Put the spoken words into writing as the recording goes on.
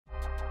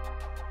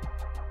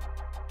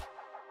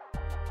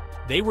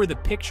They were the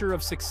picture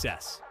of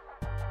success.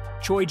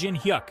 Choi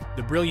Jin-hyuk,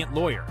 the brilliant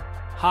lawyer,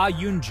 Ha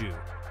Yoon-ju,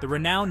 the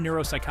renowned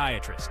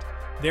neuropsychiatrist.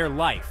 Their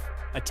life,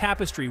 a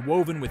tapestry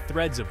woven with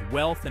threads of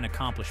wealth and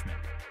accomplishment.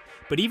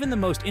 But even the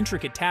most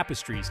intricate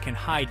tapestries can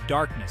hide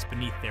darkness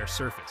beneath their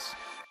surface.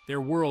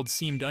 Their world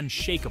seemed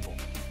unshakable,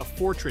 a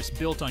fortress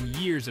built on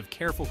years of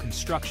careful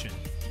construction.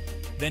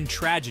 Then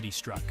tragedy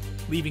struck,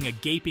 leaving a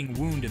gaping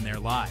wound in their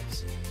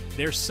lives.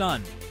 Their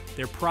son,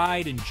 their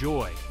pride and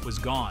joy, was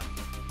gone.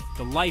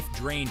 The life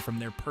drained from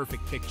their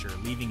perfect picture,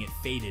 leaving it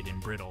faded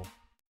and brittle.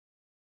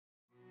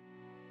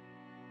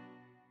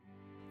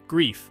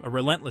 Grief, a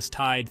relentless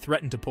tide,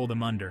 threatened to pull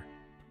them under.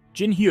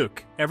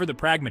 Jin-hyuk, ever the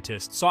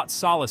pragmatist, sought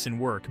solace in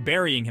work,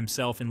 burying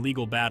himself in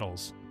legal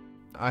battles.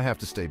 I have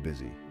to stay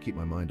busy, keep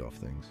my mind off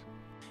things.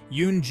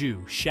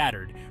 Yoon-ju,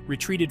 shattered,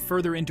 retreated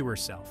further into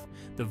herself.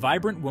 The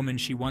vibrant woman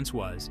she once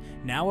was,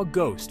 now a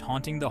ghost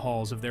haunting the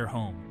halls of their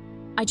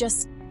home. I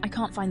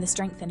can't find the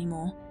strength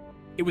anymore.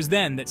 It was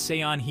then that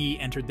Se-yeon-hee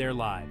entered their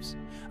lives.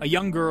 A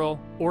young girl,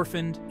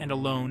 orphaned and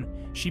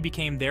alone, she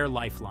became their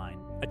lifeline,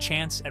 a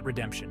chance at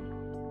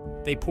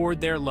redemption. They poured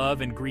their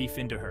love and grief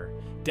into her,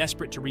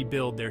 desperate to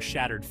rebuild their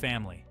shattered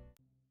family.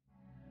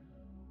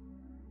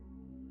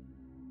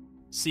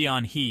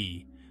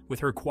 Se-yeon-hee, with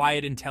her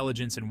quiet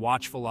intelligence and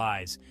watchful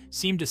eyes,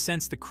 seemed to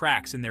sense the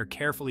cracks in their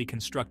carefully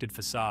constructed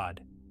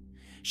facade.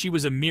 She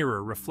was a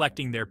mirror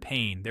reflecting their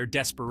pain, their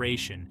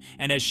desperation,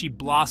 and as she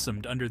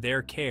blossomed under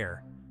their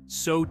care,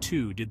 so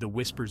too did the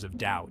whispers of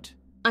doubt.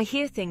 I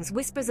hear things,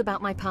 whispers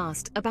about my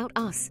past, about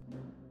us.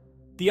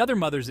 The other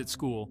mothers at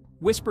school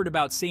whispered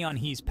about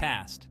Se-yeon-hee's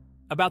past,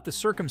 about the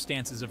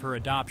circumstances of her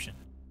adoption.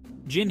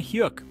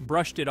 Jin-hyuk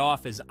brushed it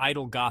off as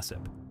idle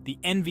gossip, the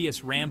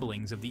envious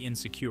ramblings of the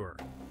insecure.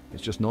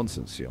 It's just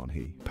nonsense,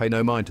 Se-yeon-hee. Pay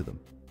no mind to them.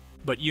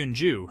 But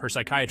Yoon-ju, her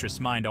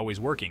psychiatrist's mind always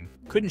working,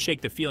 couldn't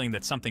shake the feeling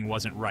that something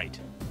wasn't right.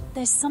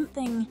 There's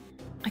something...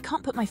 I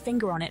can't put my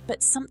finger on it,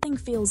 but something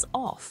feels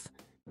off.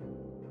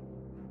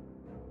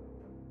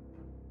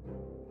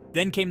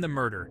 Then came the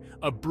murder,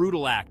 a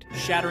brutal act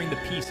shattering the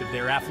peace of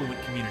their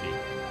affluent community.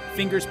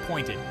 Fingers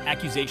pointed,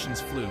 accusations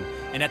flew,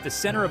 and at the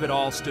center of it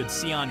all stood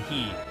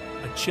Se-yeon-hee,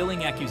 a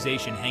chilling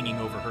accusation hanging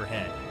over her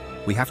head.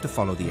 We have to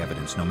follow the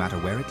evidence no matter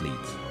where it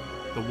leads.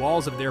 The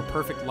walls of their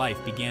perfect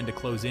life began to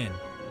close in,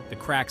 the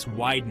cracks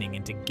widening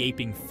into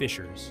gaping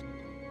fissures.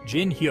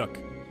 Jin-hyuk,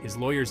 his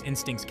lawyer's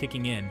instincts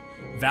kicking in,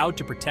 vowed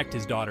to protect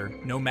his daughter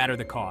no matter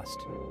the cost.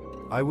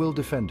 I will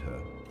defend her.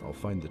 I'll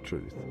find the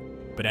truth.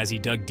 But as he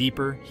dug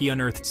deeper, he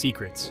unearthed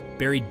secrets,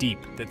 buried deep,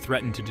 that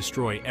threatened to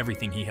destroy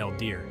everything he held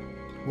dear.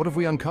 What have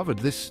we uncovered?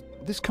 This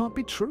can't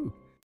be true.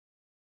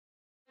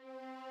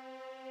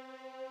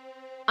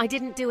 I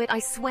didn't do it, I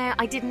swear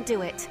I didn't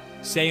do it.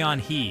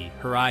 Se-yeon-hee,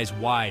 her eyes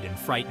wide and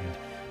frightened,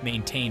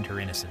 maintained her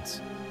innocence.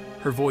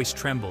 Her voice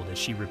trembled as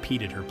she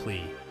repeated her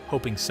plea,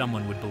 hoping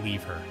someone would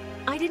believe her.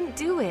 I didn't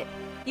do it.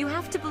 You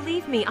have to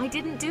believe me, I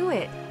didn't do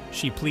it.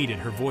 She pleaded,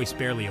 her voice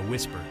barely a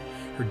whisper,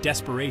 her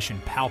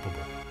desperation palpable.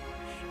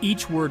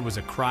 Each word was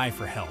a cry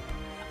for help,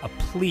 a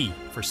plea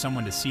for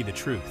someone to see the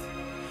truth.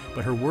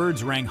 But her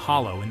words rang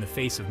hollow in the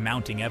face of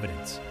mounting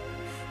evidence.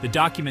 The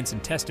documents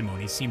and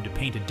testimonies seemed to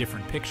paint a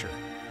different picture,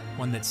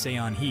 one that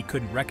Se-yeon-hee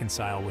couldn't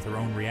reconcile with her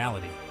own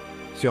reality.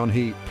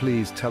 Se-yeon-hee,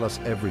 please tell us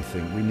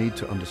everything. We need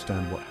to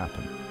understand what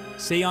happened.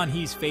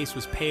 Se-yeon-hee's face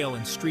was pale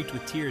and streaked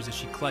with tears as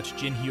she clutched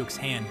Jin-hyuk's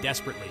hand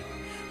desperately.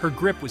 Her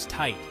grip was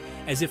tight,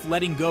 as if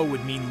letting go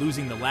would mean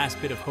losing the last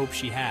bit of hope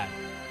she had.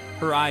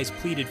 Her eyes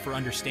pleaded for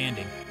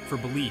understanding, for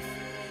belief.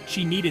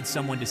 She needed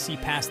someone to see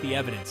past the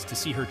evidence, to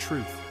see her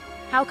truth.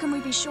 How can we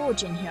be sure,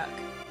 Jin-hyuk?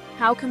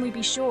 How can we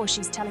be sure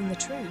she's telling the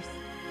truth?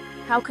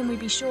 How can we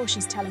be sure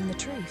she's telling the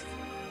truth?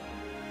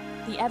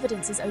 The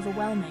evidence is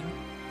overwhelming,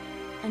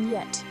 and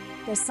yet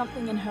there's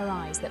something in her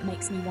eyes that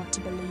makes me want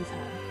to believe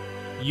her.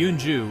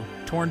 Yoon-ju,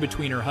 torn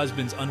between her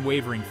husband's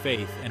unwavering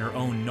faith and her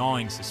own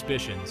gnawing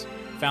suspicions,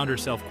 found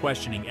herself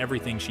questioning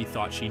everything she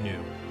thought she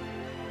knew.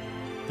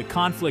 The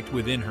conflict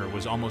within her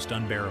was almost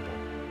unbearable.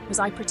 Was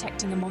I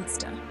protecting a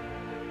monster?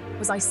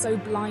 Was I so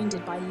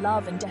blinded by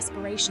love and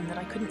desperation that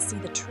I couldn't see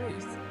the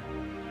truth?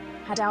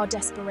 Had our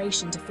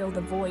desperation to fill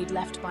the void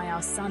left by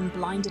our son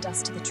blinded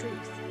us to the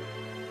truth?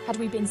 Had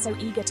we been so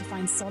eager to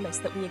find solace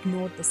that we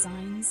ignored the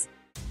signs?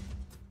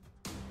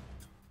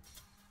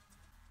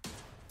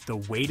 The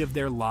weight of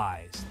their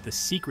lies, the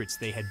secrets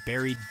they had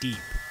buried deep,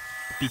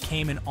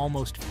 became an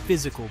almost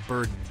physical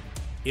burden.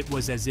 It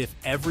was as if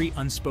every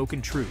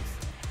unspoken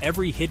truth,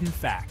 every hidden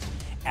fact,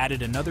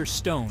 added another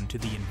stone to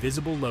the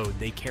invisible load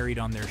they carried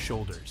on their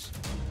shoulders.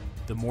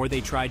 The more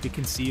they tried to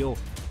conceal,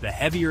 the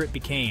heavier it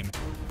became,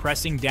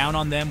 pressing down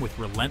on them with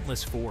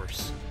relentless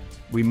force.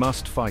 We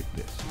must fight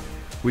this.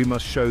 We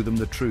must show them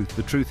the truth.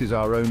 The truth is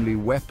our only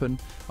weapon,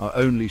 our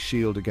only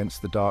shield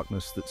against the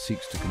darkness that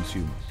seeks to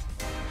consume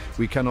us.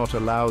 We cannot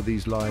allow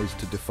these lies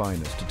to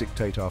define us, to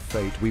dictate our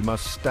fate. We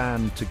must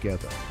stand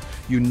together,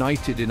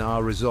 united in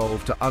our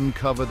resolve to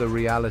uncover the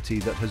reality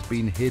that has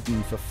been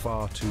hidden for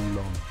far too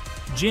long.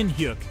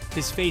 Jin-hyuk,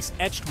 his face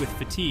etched with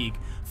fatigue,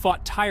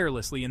 fought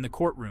tirelessly in the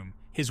courtroom,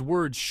 his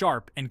words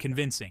sharp and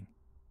convincing.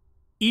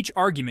 Each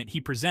argument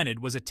he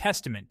presented was a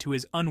testament to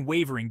his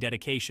unwavering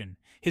dedication,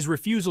 his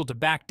refusal to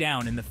back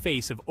down in the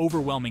face of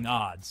overwhelming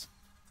odds.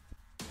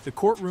 The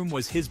courtroom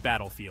was his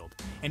battlefield,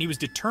 and he was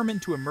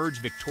determined to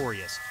emerge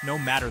victorious, no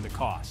matter the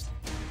cost.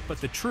 But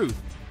the truth,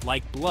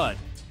 like blood,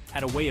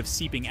 had a way of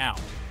seeping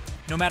out.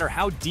 No matter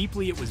how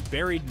deeply it was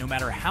buried, no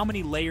matter how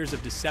many layers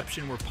of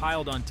deception were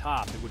piled on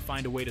top, it would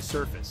find a way to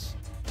surface.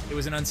 It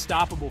was an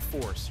unstoppable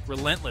force,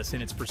 relentless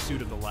in its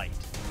pursuit of the light.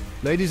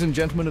 Ladies and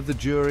gentlemen of the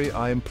jury,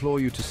 I implore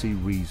you to see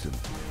reason.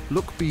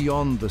 Look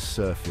beyond the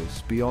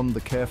surface, beyond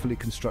the carefully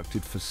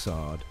constructed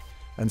facade,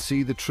 and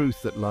see the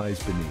truth that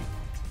lies beneath.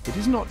 It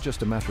is not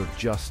just a matter of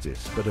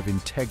justice, but of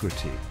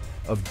integrity,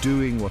 of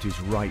doing what is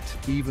right,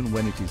 even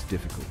when it is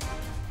difficult.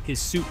 His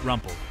suit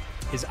rumpled,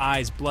 his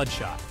eyes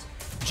bloodshot.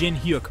 Jin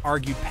Hyuk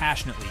argued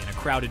passionately in a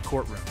crowded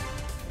courtroom.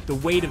 The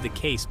weight of the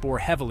case bore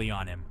heavily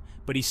on him,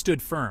 but he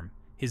stood firm,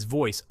 his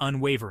voice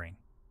unwavering.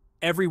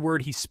 Every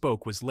word he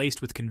spoke was laced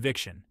with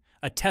conviction,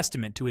 a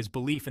testament to his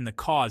belief in the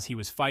cause he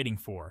was fighting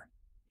for.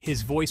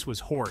 His voice was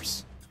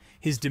hoarse,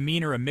 his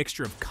demeanor a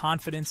mixture of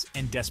confidence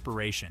and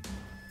desperation.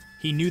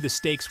 He knew the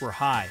stakes were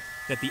high,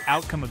 that the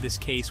outcome of this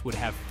case would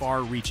have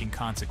far-reaching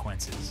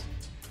consequences.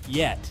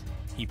 Yet,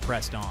 he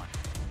pressed on,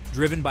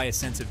 driven by a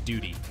sense of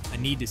duty, a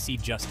need to see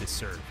justice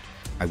served.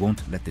 I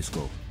won't let this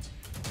go.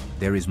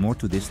 There is more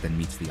to this than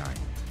meets the eye.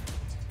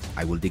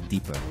 I will dig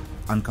deeper,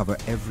 uncover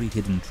every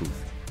hidden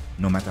truth,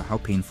 no matter how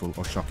painful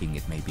or shocking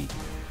it may be.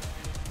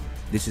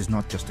 This is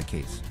not just a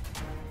case.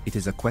 It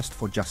is a quest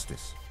for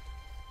justice,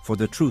 for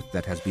the truth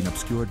that has been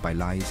obscured by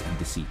lies and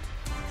deceit.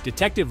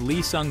 Detective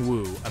Lee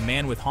Sung-woo, a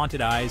man with haunted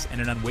eyes and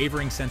an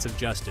unwavering sense of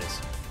justice,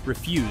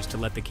 refused to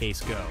let the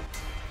case go.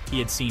 He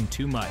had seen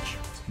too much,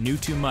 knew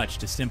too much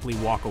to simply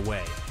walk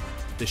away.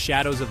 The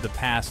shadows of the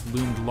past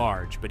loomed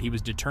large, but he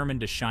was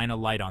determined to shine a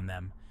light on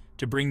them,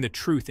 to bring the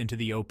truth into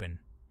the open.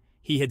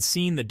 He had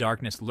seen the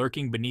darkness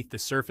lurking beneath the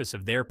surface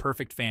of their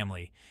perfect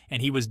family,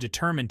 and he was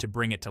determined to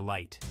bring it to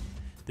light.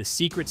 The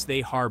secrets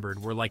they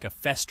harbored were like a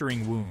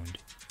festering wound,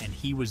 and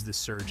he was the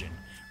surgeon,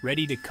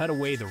 ready to cut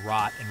away the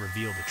rot and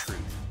reveal the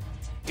truth.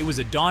 It was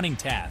a daunting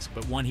task,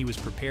 but one he was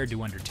prepared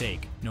to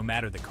undertake, no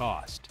matter the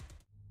cost.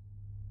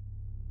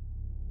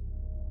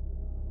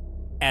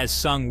 As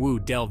Sung-woo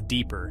delved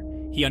deeper,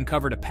 he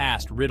uncovered a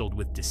past riddled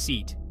with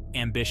deceit,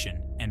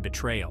 ambition, and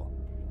betrayal.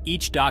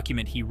 Each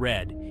document he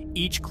read,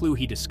 each clue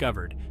he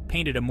discovered,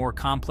 painted a more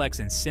complex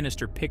and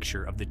sinister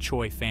picture of the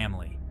Choi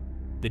family.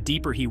 The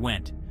deeper he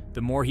went,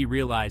 the more he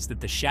realized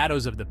that the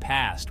shadows of the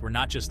past were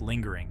not just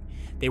lingering,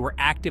 they were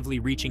actively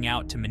reaching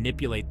out to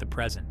manipulate the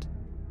present.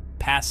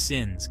 Past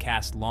sins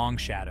cast long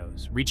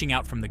shadows, reaching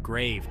out from the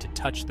grave to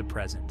touch the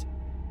present.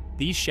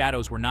 These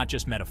shadows were not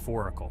just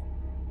metaphorical.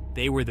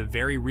 They were the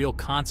very real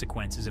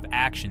consequences of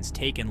actions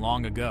taken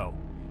long ago,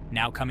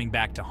 now coming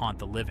back to haunt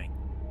the living.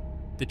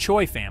 The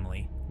Choi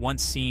family,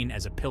 once seen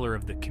as a pillar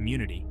of the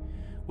community,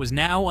 was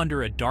now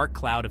under a dark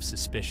cloud of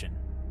suspicion.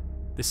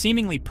 The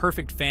seemingly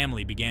perfect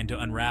family began to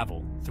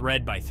unravel,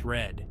 thread by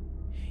thread.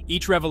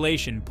 Each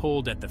revelation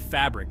pulled at the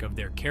fabric of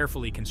their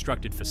carefully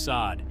constructed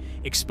facade,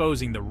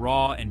 exposing the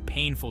raw and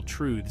painful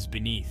truths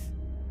beneath.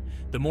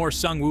 The more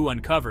Sung-woo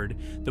uncovered,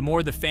 the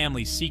more the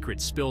family's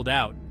secrets spilled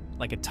out,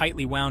 like a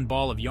tightly wound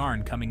ball of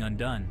yarn coming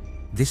undone.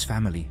 This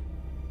family,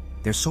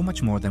 there's so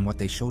much more than what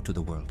they show to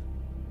the world.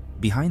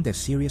 Behind their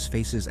serious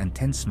faces and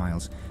tense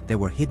smiles, there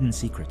were hidden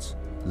secrets,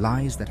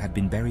 lies that had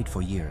been buried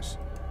for years.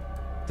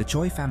 The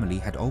Choi family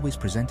had always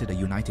presented a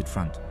united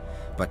front,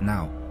 but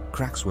now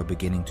cracks were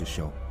beginning to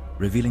show,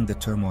 revealing the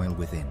turmoil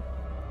within.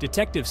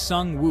 Detective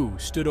Sung-woo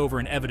stood over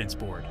an evidence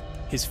board,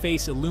 his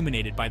face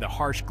illuminated by the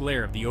harsh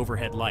glare of the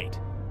overhead light.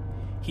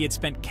 He had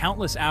spent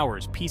countless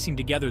hours piecing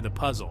together the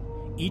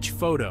puzzle, each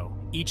photo,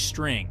 each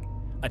string,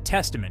 a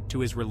testament to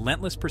his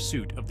relentless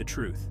pursuit of the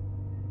truth.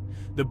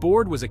 The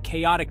board was a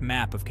chaotic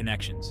map of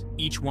connections,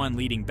 each one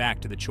leading back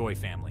to the Choi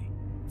family.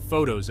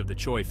 Photos of the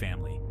Choi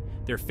family,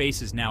 their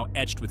faces now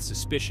etched with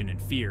suspicion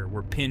and fear,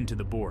 were pinned to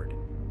the board,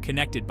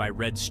 connected by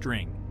red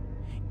string.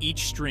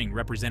 Each string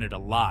represented a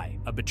lie,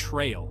 a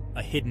betrayal,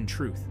 a hidden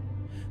truth.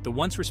 The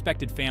once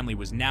respected family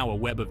was now a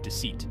web of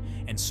deceit,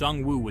 and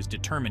Sung-woo was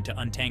determined to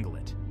untangle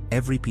it.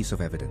 Every piece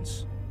of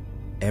evidence,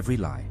 every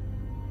lie,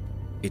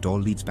 it all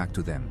leads back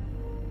to them.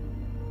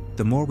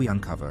 The more we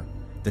uncover,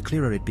 the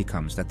clearer it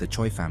becomes that the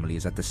Choi family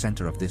is at the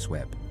center of this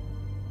web.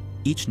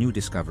 Each new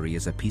discovery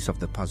is a piece of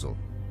the puzzle,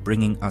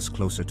 bringing us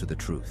closer to the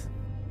truth.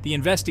 The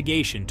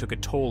investigation took a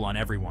toll on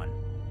everyone.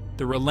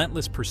 The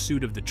relentless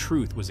pursuit of the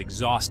truth was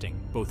exhausting,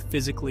 both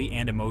physically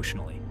and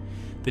emotionally.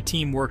 The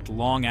team worked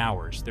long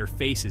hours, their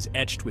faces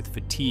etched with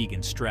fatigue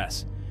and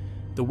stress.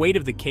 The weight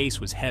of the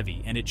case was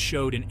heavy, and it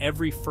showed in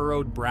every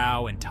furrowed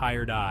brow and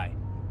tired eye.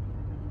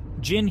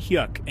 Jin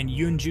Hyuk and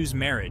Yoonju's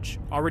marriage,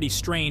 already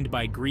strained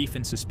by grief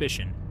and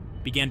suspicion,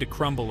 began to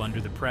crumble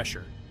under the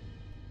pressure.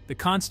 The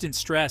constant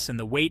stress and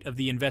the weight of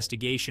the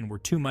investigation were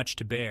too much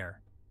to bear.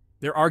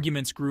 Their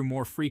arguments grew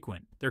more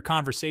frequent, their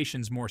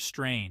conversations more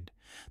strained.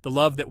 The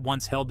love that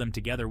once held them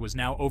together was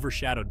now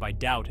overshadowed by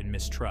doubt and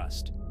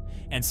mistrust.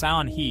 And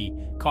Seon-hee,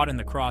 caught in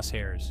the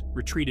crosshairs,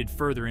 retreated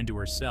further into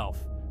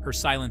herself, her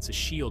silence a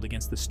shield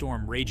against the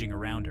storm raging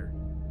around her.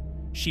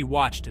 She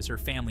watched as her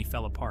family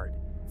fell apart,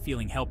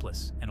 feeling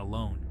helpless and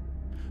alone.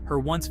 Her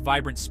once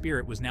vibrant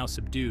spirit was now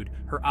subdued,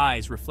 her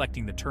eyes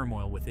reflecting the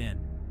turmoil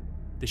within.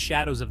 The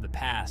shadows of the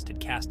past had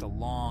cast a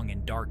long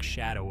and dark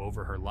shadow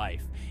over her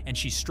life, and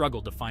she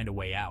struggled to find a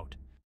way out.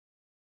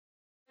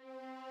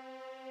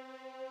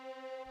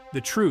 The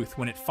truth,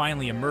 when it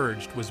finally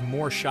emerged, was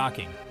more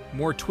shocking,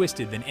 more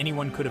twisted than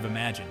anyone could have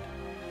imagined.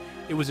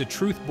 It was a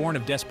truth born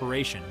of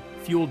desperation,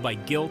 fueled by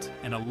guilt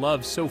and a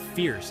love so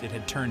fierce it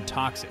had turned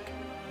toxic.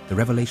 The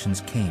revelations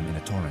came in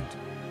a torrent,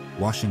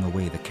 washing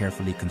away the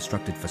carefully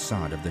constructed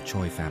facade of the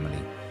Choi family,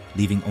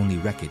 leaving only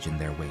wreckage in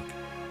their wake.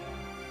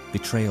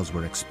 Betrayals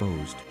were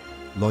exposed,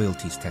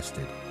 loyalties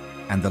tested,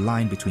 and the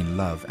line between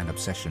love and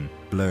obsession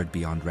blurred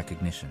beyond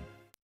recognition.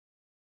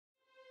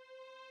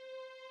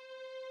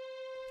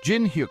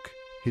 Jin Hyuk,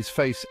 his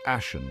face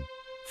ashen,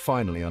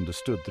 finally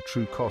understood the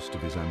true cost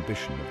of his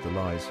ambition, of the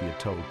lies he had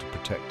told to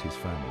protect his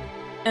family.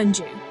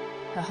 Eunju,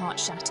 her heart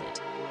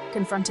shattered,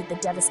 confronted the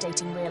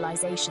devastating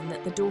realization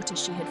that the daughter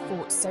she had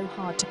fought so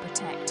hard to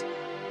protect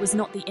was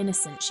not the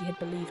innocent she had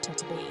believed her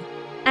to be.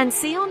 And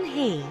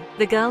Seon-hee,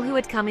 the girl who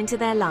had come into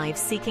their lives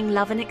seeking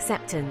love and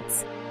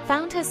acceptance,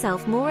 found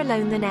herself more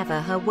alone than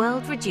ever, her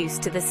world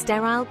reduced to the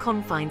sterile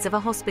confines of a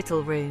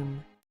hospital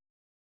room.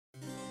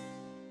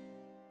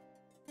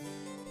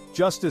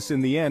 Justice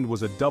in the end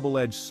was a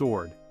double-edged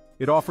sword.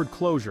 It offered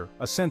closure,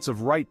 a sense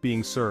of right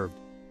being served.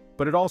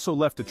 But it also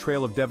left a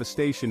trail of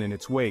devastation in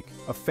its wake,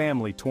 a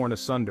family torn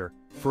asunder,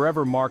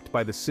 forever marked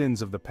by the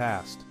sins of the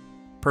past.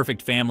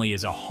 Perfect Family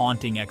is a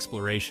haunting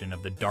exploration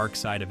of the dark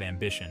side of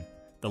ambition,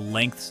 the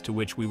lengths to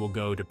which we will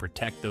go to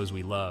protect those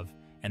we love,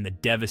 and the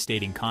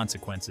devastating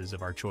consequences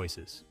of our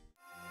choices.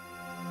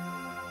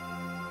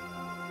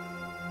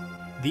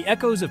 The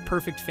echoes of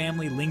Perfect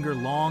Family linger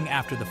long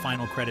after the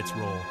final credits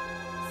roll,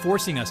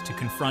 forcing us to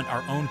confront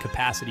our own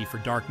capacity for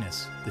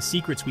darkness, the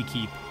secrets we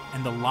keep,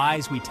 and the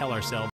lies we tell ourselves